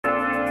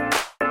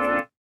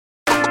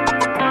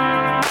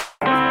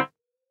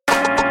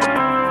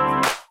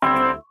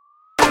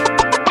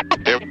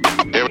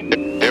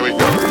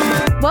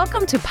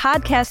Welcome to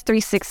Podcast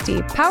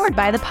 360, powered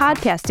by the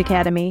Podcast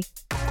Academy.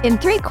 In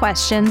 3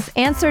 questions,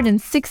 answered in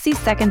 60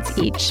 seconds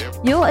each,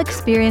 you'll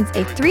experience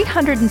a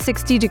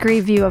 360-degree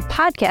view of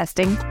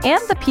podcasting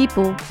and the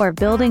people who are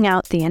building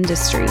out the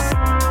industry.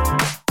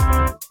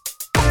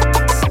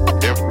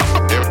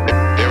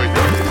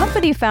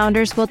 Company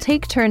founders will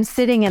take turns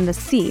sitting in the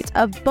seat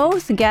of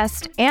both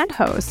guest and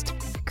host,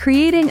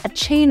 creating a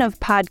chain of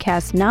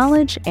podcast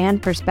knowledge and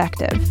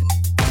perspective.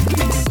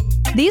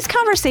 These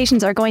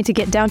conversations are going to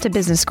get down to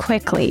business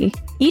quickly.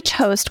 Each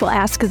host will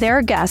ask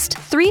their guest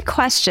 3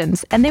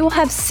 questions, and they will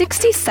have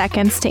 60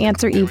 seconds to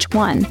answer each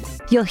one.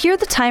 You'll hear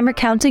the timer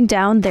counting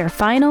down their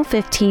final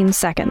 15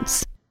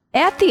 seconds.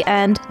 At the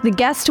end, the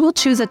guest will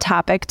choose a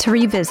topic to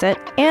revisit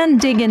and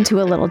dig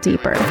into a little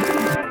deeper.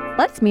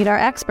 Let's meet our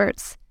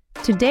experts.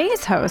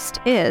 Today's host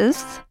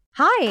is...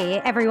 Hi,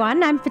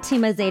 everyone. I'm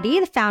Fatima Zaidi,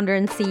 the founder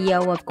and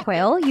CEO of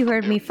Quill. You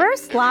heard me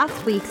first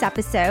last week's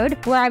episode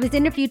where I was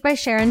interviewed by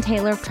Sharon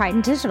Taylor of Triton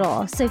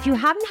Digital. So if you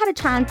haven't had a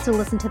chance to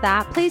listen to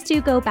that, please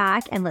do go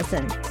back and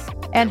listen.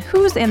 And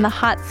who's in the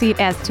hot seat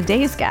as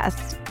today's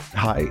guest?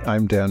 Hi,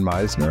 I'm Dan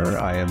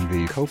Misener. I am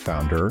the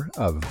co-founder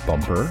of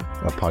Bumper,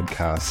 a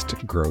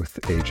podcast growth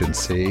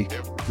agency.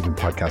 We've been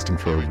podcasting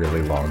for a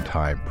really long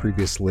time.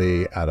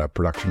 Previously at a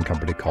production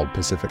company called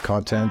Pacific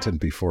Content, and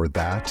before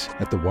that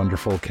at the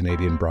wonderful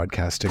Canadian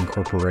Broadcasting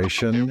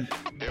Corporation,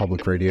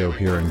 public radio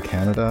here in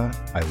Canada.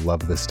 I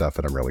love this stuff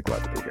and I'm really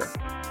glad to be here.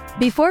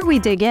 Before we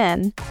dig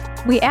in,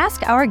 we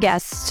ask our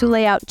guests to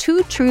lay out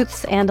 2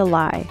 truths and a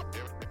lie.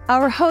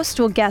 Our host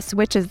will guess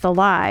which is the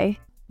lie.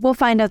 We'll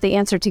find out the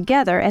answer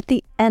together at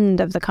the end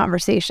of the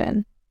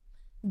conversation.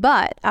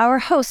 But our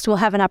host will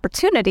have an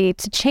opportunity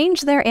to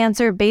change their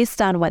answer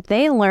based on what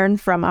they learn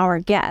from our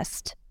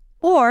guest.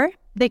 Or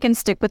they can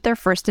stick with their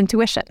first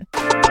intuition.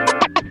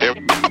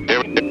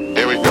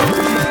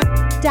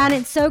 Dan,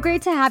 it's so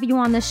great to have you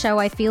on the show.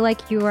 I feel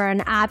like you are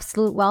an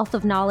absolute wealth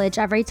of knowledge.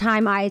 Every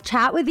time I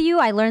chat with you,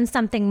 I learn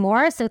something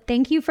more. So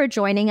thank you for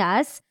joining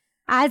us.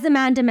 As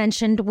Amanda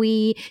mentioned,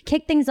 we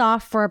kick things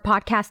off for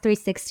Podcast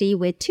 360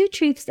 with 2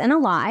 truths and a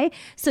lie.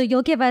 So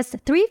you'll give us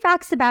 3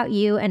 facts about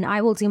you, and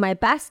I will do my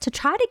best to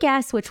try to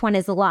guess which one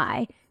is a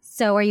lie.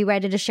 So are you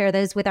ready to share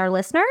those with our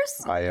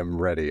listeners? I am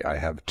ready. I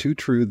have 2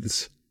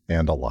 truths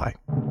and a lie.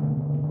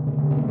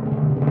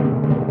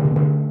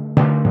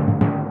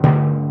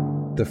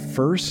 The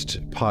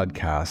first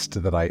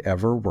podcast that I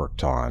ever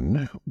worked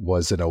on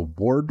was an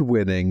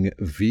award-winning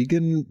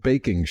vegan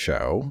baking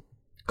show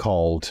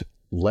called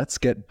Let's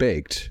Get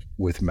Baked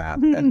with Matt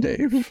and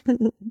Dave.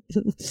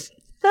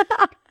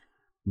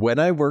 When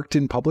I worked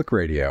in public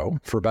radio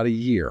for about a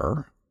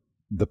year,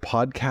 the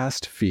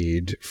podcast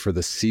feed for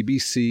the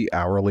CBC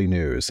Hourly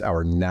News,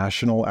 our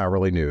national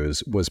hourly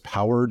news, was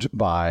powered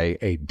by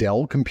a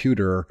Dell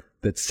computer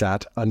that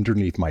sat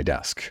underneath my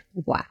desk.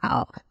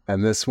 Wow.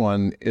 And this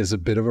one is a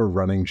bit of a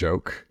running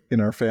joke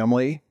in our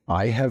family.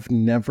 I have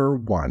never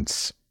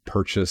once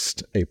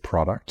purchased a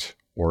product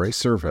or a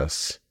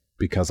service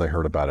because I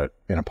heard about it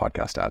in a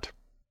podcast ad.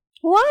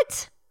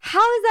 What?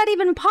 How is that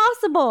even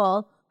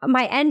possible?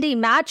 My ND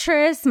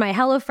mattress, my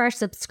HelloFresh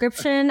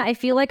subscription. I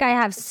feel like I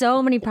have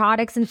so many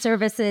products and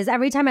services.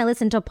 Every time I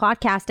listen to a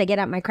podcast, I get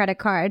out my credit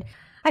card.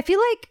 I feel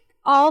like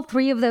all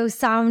 3 of those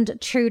sound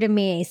true to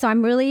me. So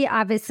I'm really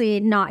obviously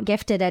not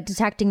gifted at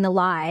detecting the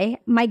lie.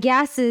 My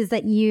guess is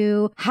that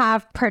you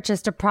have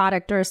purchased a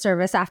product or a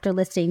service after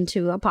listening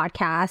to a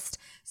podcast.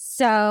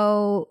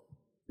 So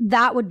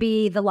that would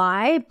be the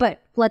lie,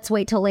 but let's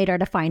wait till later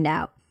to find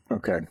out.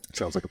 Okay,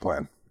 sounds like a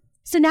plan.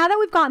 So now that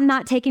we've gotten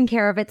that taken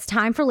care of, it's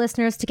time for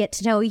listeners to get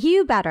to know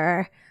you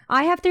better.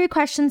 I have 3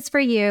 questions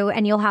for you,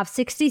 and you'll have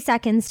 60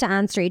 seconds to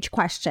answer each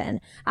question.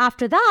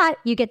 After that,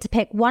 you get to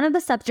pick one of the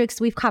subjects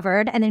we've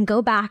covered and then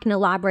go back and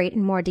elaborate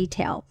in more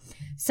detail.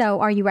 So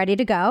are you ready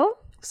to go?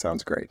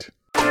 Sounds great.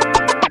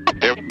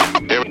 Here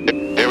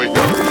we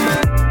go.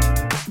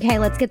 Okay,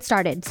 let's get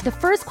started. So the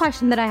first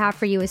question that I have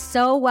for you is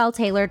so well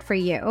tailored for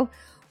you.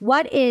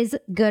 What is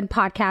good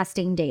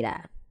podcasting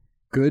data?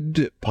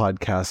 Good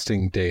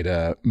podcasting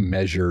data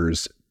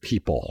measures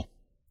people.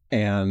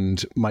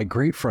 And my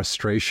great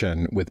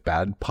frustration with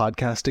bad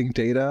podcasting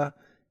data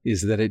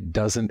is that it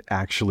doesn't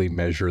actually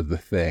measure the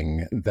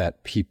thing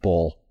that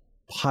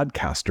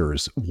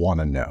podcasters want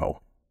to know.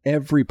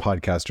 Every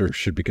podcaster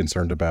should be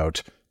concerned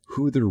about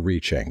who they're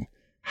reaching,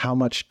 how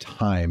much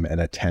time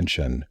and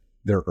attention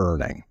they're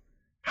earning.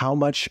 How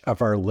much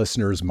of our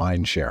listeners'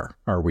 mind share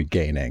are we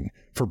gaining?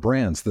 For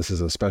brands, this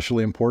is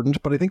especially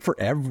important, but I think for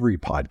every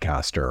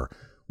podcaster,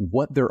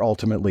 what they're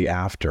ultimately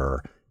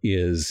after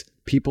is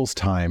people's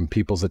time,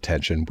 people's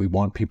attention. We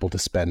want people to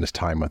spend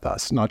time with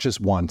us, not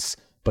just once,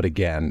 but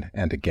again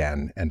and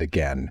again and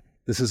again.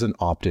 This is an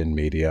opt-in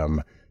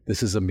medium.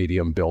 This is a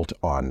medium built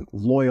on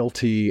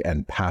loyalty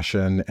and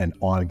passion and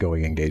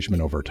ongoing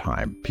engagement over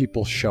time.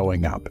 People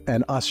showing up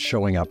and us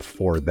showing up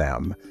for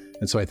them.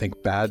 And so I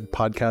think bad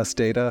podcast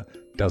data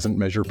doesn't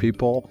measure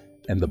people,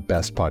 and the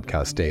best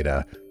podcast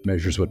data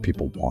measures what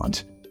people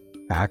want.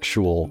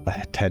 Actual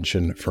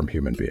attention from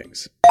human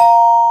beings.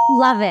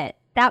 Love it.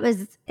 That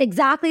was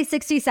exactly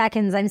 60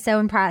 seconds. I'm so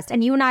impressed.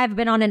 And you and I have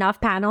been on enough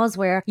panels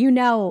where you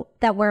know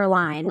that we're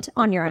aligned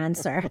on your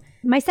answer.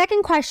 My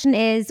second question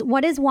is,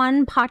 what is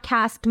one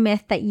podcast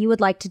myth that you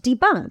would like to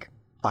debunk?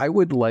 I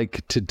would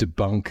like to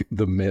debunk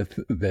the myth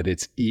that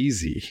it's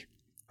easy.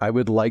 I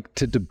would like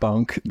to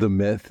debunk the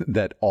myth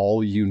that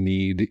all you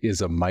need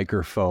is a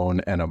microphone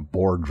and a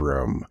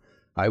boardroom.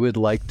 I would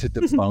like to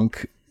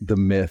debunk the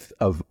myth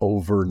of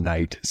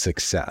overnight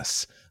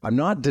success. I'm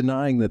not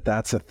denying that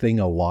that's a thing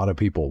a lot of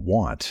people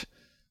want,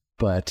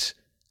 but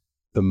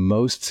the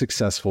most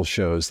successful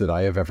shows that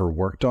I have ever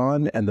worked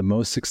on and the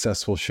most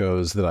successful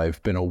shows that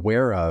I've been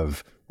aware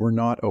of were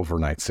not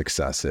overnight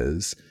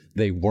successes.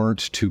 They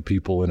weren't two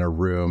people in a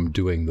room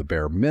doing the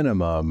bare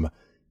minimum.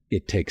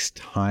 It takes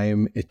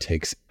time, it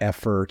takes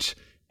effort,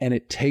 and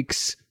it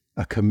takes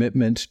a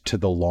commitment to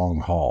the long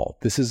haul.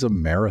 This is a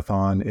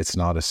marathon. It's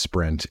not a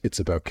sprint. It's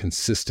about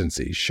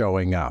consistency,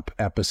 showing up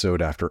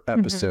episode after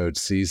episode,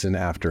 season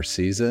after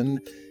season.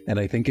 And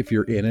I think if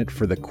you're in it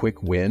for the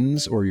quick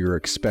wins or you're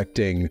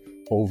expecting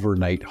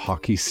overnight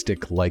hockey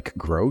stick-like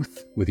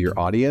growth with your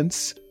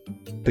audience,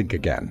 think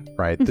again,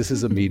 right? This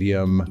is a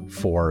medium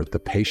for the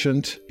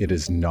patient. It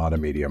is not a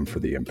medium for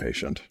the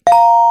impatient.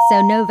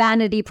 So no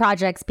vanity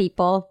projects,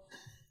 people.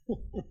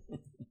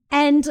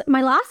 And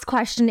my last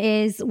question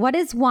is, what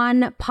is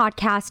one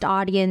podcast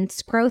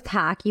audience growth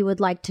hack you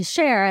would like to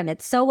share? And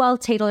it's so well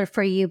tailored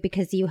for you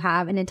because you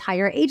have an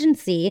entire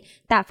agency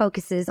that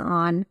focuses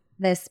on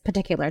this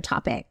particular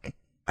topic.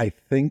 I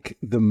think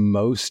the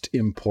most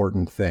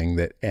important thing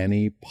that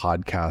any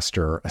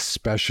podcaster,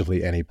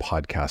 especially any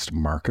podcast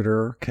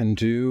marketer, can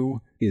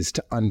do is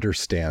to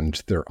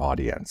understand their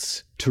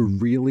audience, to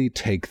really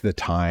take the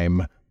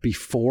time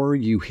before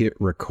you hit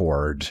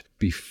record,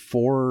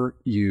 before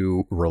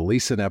you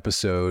release an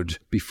episode,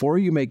 before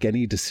you make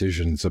any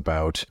decisions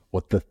about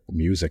what the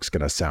music's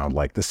going to sound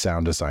like, the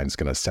sound design's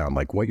going to sound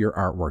like, what your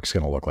artwork's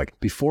going to look like,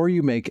 before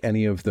you make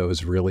any of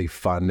those really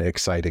fun,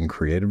 exciting,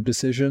 creative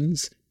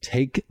decisions,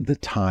 take the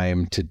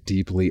time to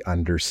deeply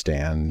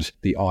understand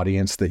the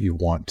audience that you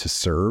want to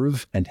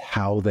serve and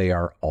how they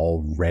are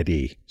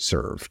already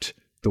served.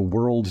 The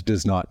world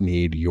does not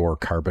need your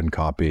carbon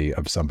copy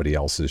of somebody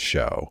else's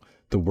show.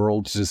 The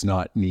world does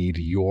not need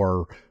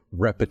your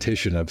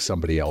repetition of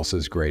somebody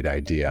else's great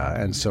idea.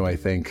 And so I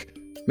think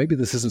maybe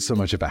this isn't so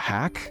much of a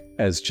hack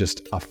as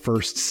just a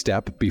first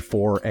step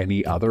before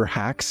any other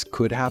hacks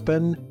could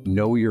happen.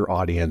 Know your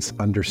audience,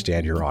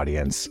 understand your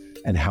audience,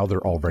 and how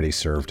they're already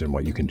served and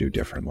what you can do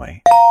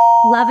differently.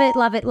 Love it,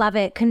 love it, love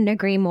it. Couldn't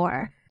agree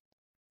more.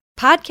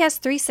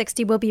 Podcast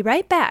 360 will be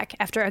right back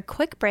after a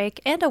quick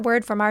break and a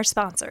word from our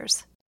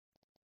sponsors.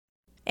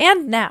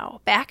 And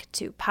now, back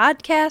to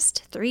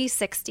Podcast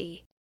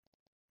 360.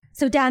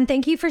 So Dan,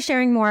 thank you for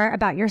sharing more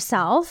about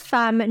yourself.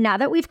 Now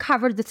that we've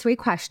covered the 3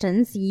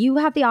 questions, you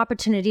have the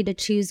opportunity to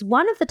choose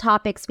one of the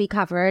topics we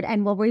covered,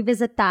 and we'll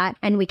revisit that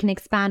and we can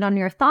expand on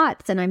your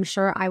thoughts, and I'm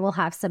sure I will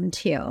have some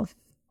too.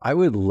 I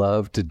would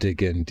love to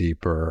dig in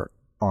deeper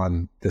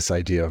on this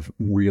idea of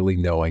really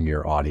knowing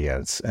your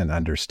audience and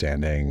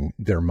understanding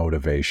their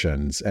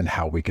motivations and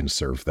how we can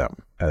serve them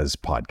as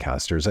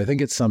podcasters. I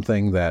think it's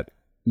something that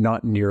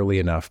not nearly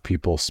enough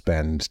people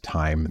spend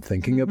time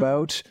thinking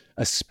about,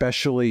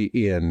 especially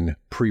in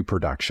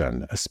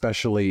pre-production,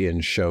 especially in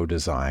show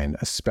design,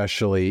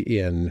 especially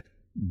in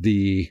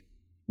the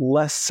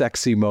less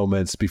sexy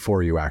moments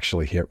before you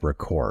actually hit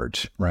record,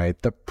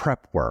 right? The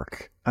prep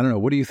work. I don't know.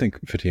 What do you think,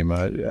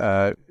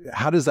 Fatima?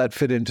 How does that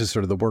fit into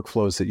sort of the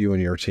workflows that you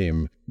and your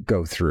team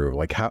go through?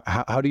 Like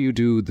how do you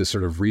do the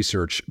sort of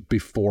research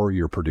before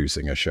you're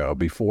producing a show,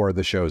 before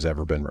the show's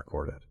ever been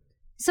recorded?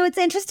 So it's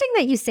interesting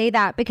that you say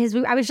that because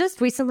I was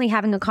just recently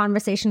having a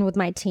conversation with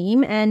my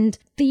team, and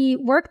the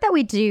work that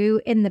we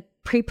do in the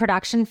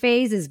pre-production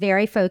phase is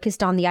very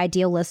focused on the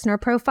ideal listener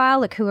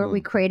profile. Like, who are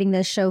we creating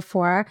this show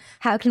for?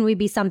 How can we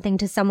be something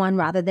to someone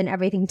rather than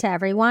everything to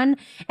everyone?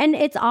 And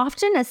it's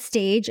often a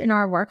stage in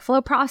our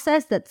workflow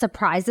process that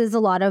surprises a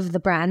lot of the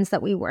brands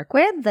that we work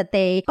with, that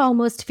they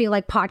almost feel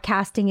like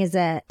podcasting is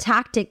a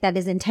tactic that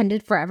is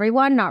intended for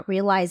everyone, not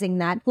realizing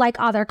that, like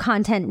other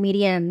content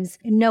mediums,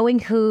 knowing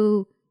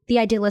who the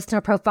ideal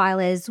listener profile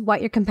is,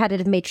 what your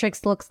competitive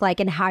matrix looks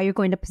like, and how you're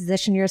going to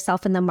position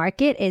yourself in the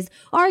market is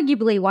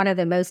arguably one of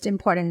the most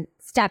important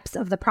steps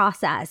of the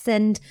process,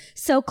 and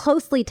so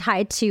closely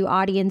tied to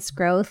audience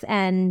growth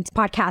and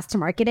podcast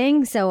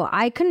marketing. So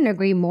I couldn't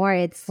agree more.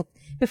 It's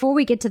before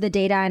we get to the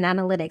data and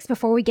analytics,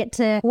 before we get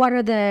to what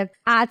are the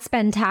ad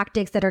spend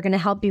tactics that are going to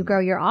help you grow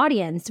your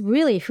audience,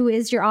 really, who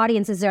is your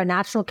audience? Is there a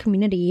natural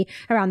community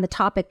around the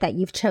topic that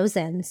you've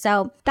chosen?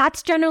 So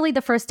that's generally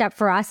the first step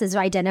for us, is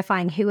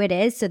identifying who it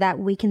is so that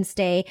we can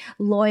stay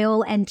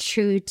loyal and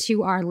true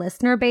to our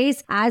listener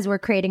base as we're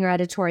creating our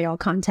editorial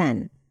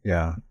content.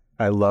 Yeah.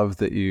 I love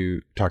that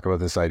you talk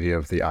about this idea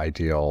of the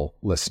ideal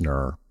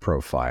listener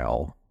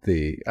profile.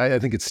 I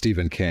think it's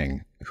Stephen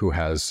King who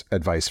has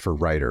advice for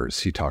writers.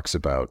 He talks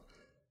about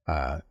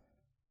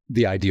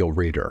the ideal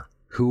reader.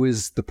 Who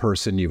is the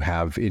person you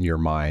have in your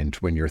mind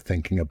when you're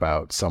thinking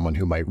about someone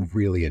who might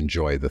really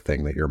enjoy the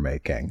thing that you're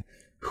making?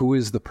 Who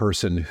is the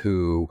person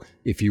who,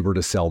 if you were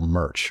to sell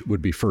merch,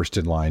 would be first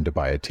in line to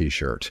buy a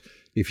t-shirt?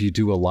 If you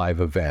do a live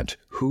event,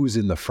 who's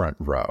in the front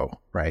row,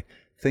 right?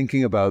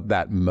 Thinking about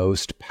that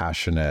most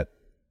passionate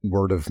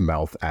word of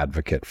mouth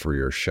advocate for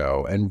your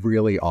show and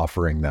really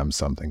offering them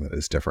something that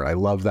is different. I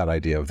love that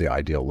idea of the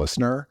ideal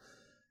listener.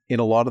 In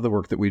a lot of the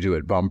work that we do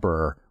at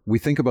Bumper, we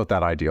think about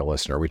that ideal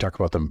listener. We talk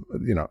about them,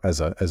 as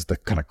the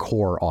kind of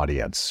core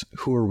audience.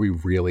 Who are we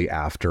really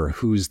after?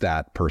 Who's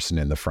that person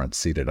in the front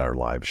seat at our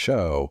live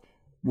show?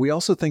 We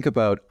also think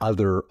about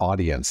other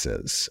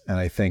audiences. And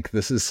I think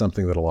this is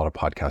something that a lot of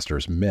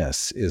podcasters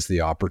miss, is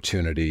the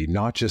opportunity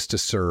not just to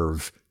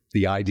serve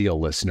the ideal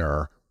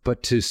listener,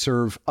 but to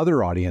serve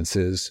other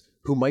audiences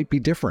who might be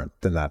different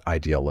than that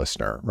ideal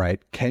listener, right?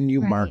 Can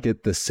you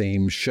market the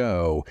same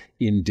show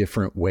in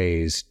different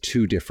ways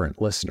to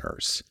different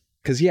listeners?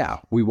 Because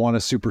we want to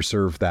super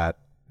serve that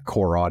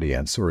core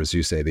audience, or as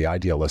you say, the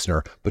ideal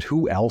listener, but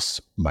who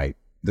else might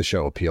the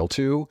show appeal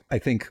to? I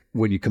think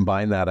when you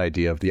combine that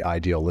idea of the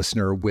ideal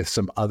listener with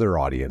some other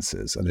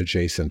audiences, an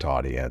adjacent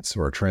audience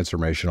or a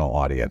transformational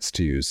audience,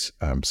 to use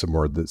some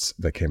word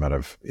that came out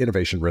of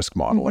innovation risk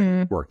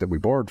modeling work that we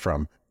borrowed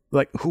from,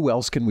 like, who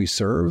else can we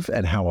serve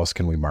and how else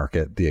can we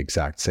market the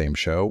exact same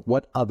show?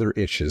 What other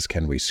itches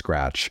can we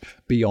scratch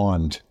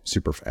beyond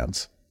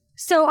superfans?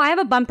 So I have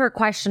a bumper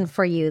question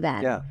for you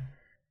then. Yeah.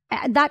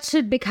 That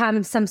should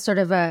become some sort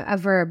of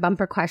a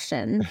bumper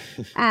question.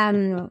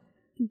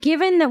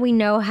 Given that we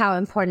know how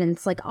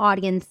important like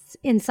audience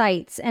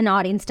insights and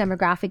audience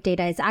demographic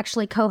data is,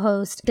 actually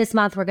co-host this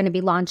month, we're going to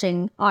be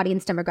launching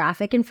audience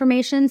demographic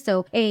information.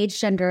 So age,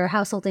 gender,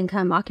 household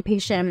income,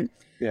 occupation.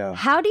 Yeah.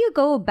 How do you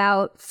go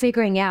about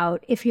figuring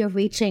out if you're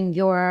reaching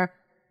your,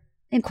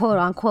 in quote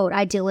unquote,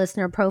 ideal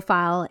listener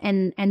profile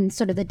and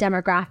sort of the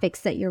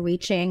demographics that you're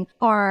reaching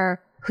are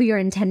who you're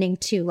intending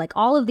to? Like,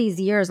 all of these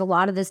years, a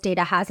lot of this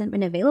data hasn't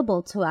been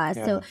available to us.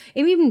 Yeah. So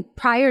even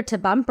prior to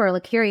Bumper,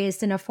 like,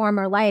 curious, in a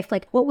former life,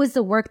 like, what was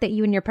the work that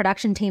you and your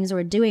production teams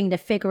were doing to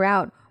figure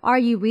out, are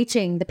you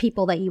reaching the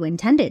people that you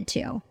intended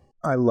to?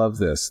 I love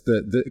this,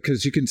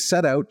 because you can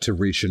set out to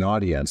reach an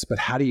audience, but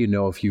how do you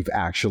know if you've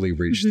actually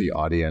reached the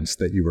audience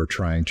that you were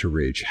trying to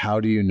reach?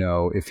 How do you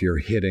know if you're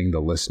hitting the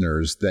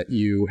listeners that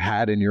you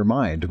had in your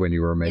mind when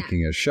you were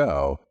making a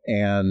show?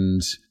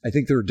 And I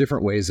think there are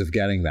different ways of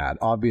getting that.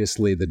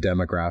 Obviously, the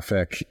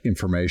demographic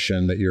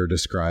information that you're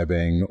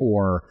describing,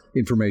 or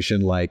information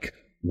like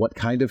what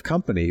kind of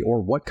company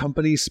or what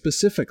company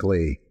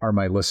specifically are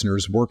my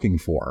listeners working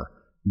for?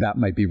 That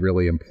might be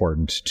really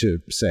important to,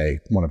 say,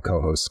 one of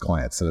co-host's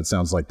clients. And it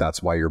sounds like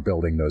that's why you're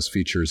building those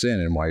features in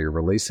and why you're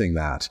releasing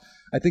that.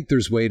 I think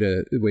there's ways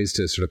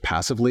to sort of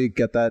passively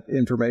get that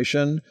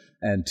information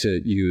and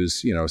to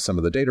use, some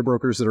of the data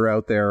brokers that are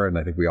out there. And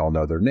I think we all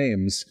know their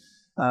names.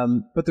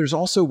 But there's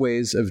also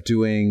ways of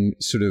doing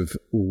sort of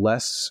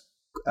less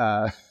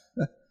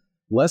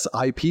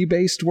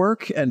IP-based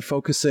work and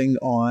focusing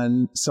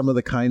on some of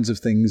the kinds of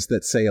things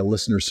that, say, a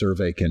listener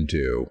survey can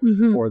do,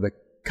 or the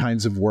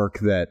kinds of work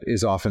that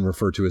is often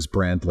referred to as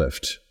brand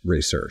lift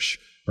research,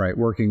 right?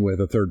 Working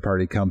with a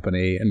third-party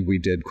company. And we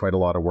did quite a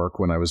lot of work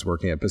when I was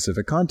working at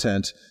Pacific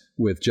Content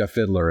with Jeff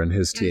Fiddler and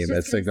his team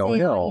at Signal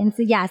Hill.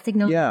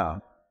 Signal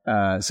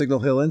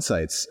Hill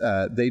Insights.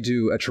 They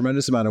do a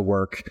tremendous amount of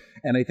work.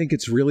 And I think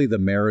it's really the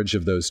marriage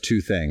of those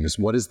two things.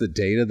 What is the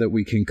data that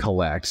we can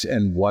collect,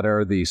 and what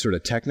are the sort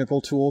of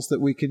technical tools that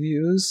we can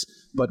use,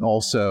 but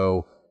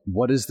also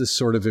what is the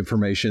sort of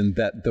information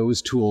that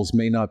those tools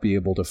may not be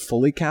able to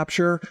fully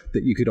capture,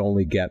 that you could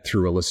only get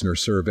through a listener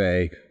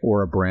survey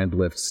or a brand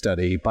lift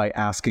study by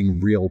asking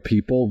real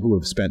people who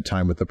have spent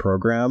time with the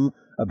program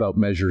about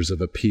measures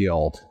of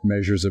appeal,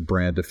 measures of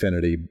brand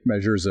affinity,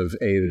 measures of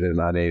aided and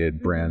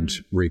unaided brand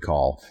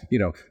recall,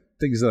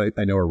 things that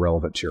I know are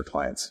relevant to your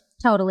clients.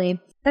 Totally.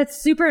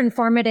 That's super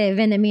informative.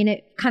 And I mean,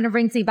 it kind of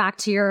brings me back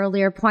to your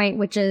earlier point,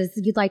 which is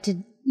you'd like to,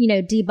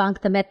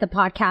 debunk the myth that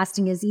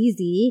podcasting is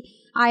easy.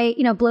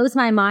 Blows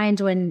my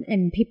mind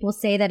when people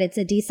say that it's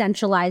a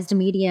decentralized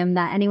medium,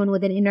 that anyone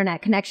with an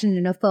internet connection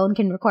and a phone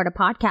can record a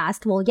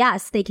podcast. Well,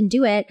 yes, they can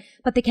do it,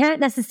 but they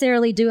can't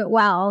necessarily do it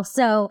well.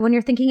 So when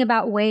you're thinking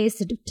about ways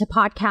to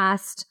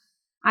podcast,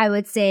 I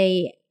would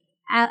say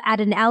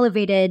at an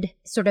elevated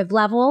sort of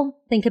level,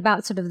 think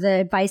about sort of the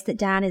advice that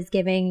Dan is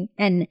giving,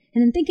 and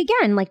then think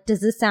again, like,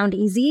 does this sound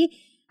easy?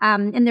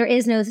 And there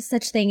is no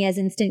such thing as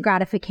instant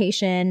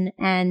gratification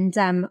and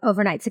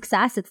overnight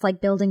success. It's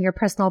like building your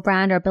personal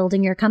brand or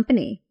building your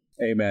company.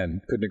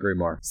 Amen. Couldn't agree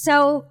more.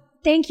 So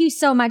thank you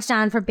so much,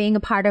 Dan, for being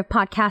a part of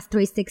Podcast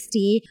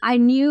 360. I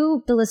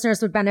knew the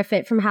listeners would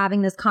benefit from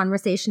having this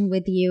conversation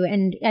with you,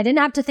 and I didn't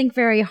have to think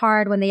very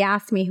hard when they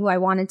asked me who I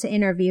wanted to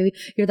interview.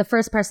 You're the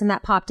first person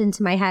that popped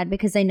into my head,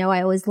 because I know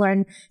I always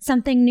learn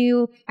something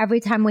new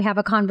every time we have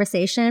a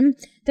conversation.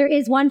 There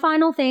is one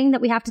final thing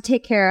that we have to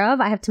take care of.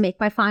 I have to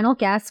make my final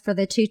guess for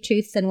the 2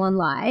 truths and 1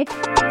 lie.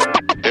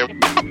 Here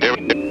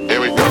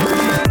we go.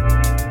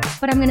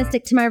 But I'm going to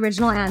stick to my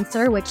original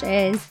answer, which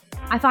is,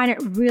 I find it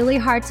really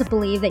hard to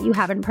believe that you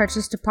haven't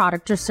purchased a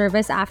product or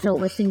service after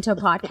listening to a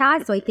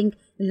podcast. So I think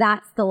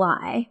that's the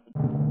lie.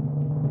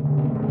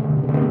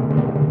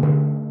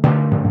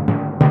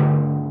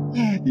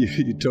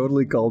 You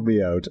totally called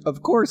me out.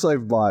 Of course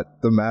I've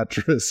bought the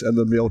mattress and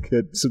the meal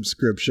kit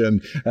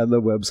subscription and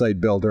the website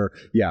builder.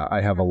 Yeah,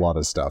 I have a lot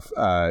of stuff.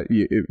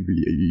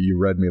 You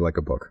read me like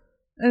a book.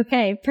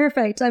 Okay,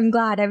 perfect. I'm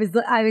glad. I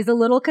was a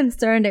little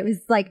concerned. It was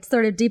like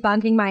sort of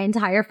debunking my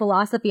entire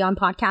philosophy on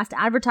podcast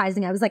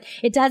advertising. I was like,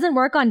 it doesn't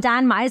work on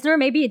Dan Misener.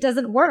 Maybe it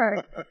doesn't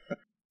work.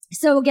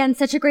 So again,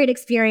 such a great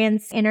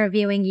experience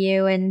interviewing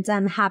you and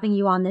having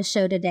you on this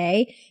show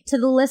today. To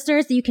the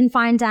listeners, you can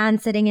find Dan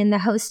sitting in the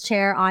host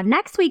chair on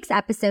next week's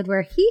episode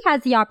where he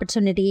has the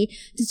opportunity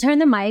to turn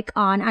the mic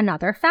on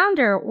another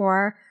founder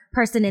or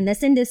person in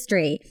this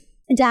industry.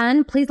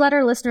 Dan, please let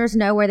our listeners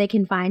know where they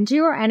can find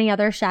you or any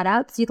other shout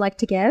outs you'd like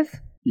to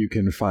give. You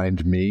can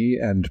find me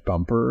and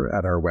Bumper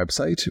at our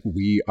website.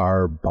 We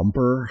are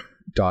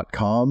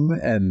bumper.com,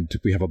 and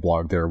we have a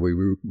blog there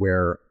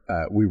where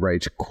we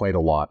write quite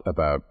a lot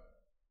about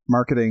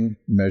marketing,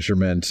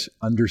 measurement,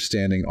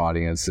 understanding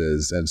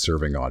audiences, and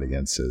serving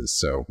audiences.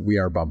 So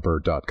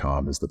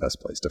wearebumper.com is the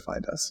best place to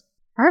find us.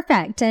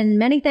 Perfect. And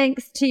many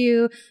thanks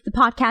to the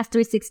Podcast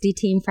 360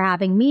 team for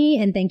having me.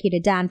 And thank you to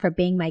Dan for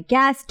being my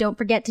guest. Don't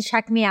forget to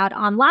check me out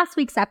on last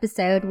week's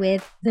episode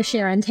with the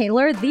Sharon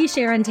Taylor,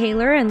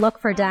 and look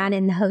for Dan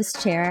in the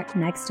host chair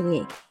next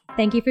week.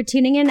 Thank you for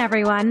tuning in,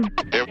 everyone.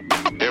 Here we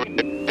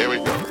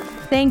go.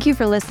 Thank you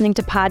for listening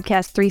to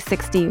Podcast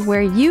 360,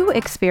 where you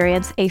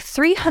experience a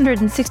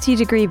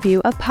 360-degree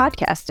view of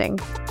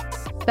podcasting.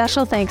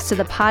 Special thanks to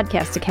the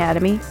Podcast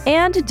Academy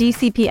and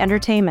DCP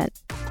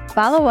Entertainment.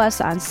 Follow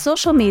us on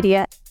social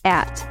media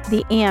at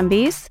The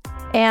Ambies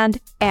and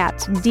at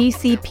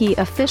DCP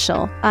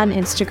Official on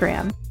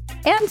Instagram.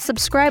 And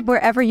subscribe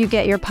wherever you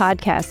get your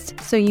podcasts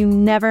so you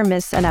never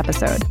miss an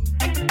episode.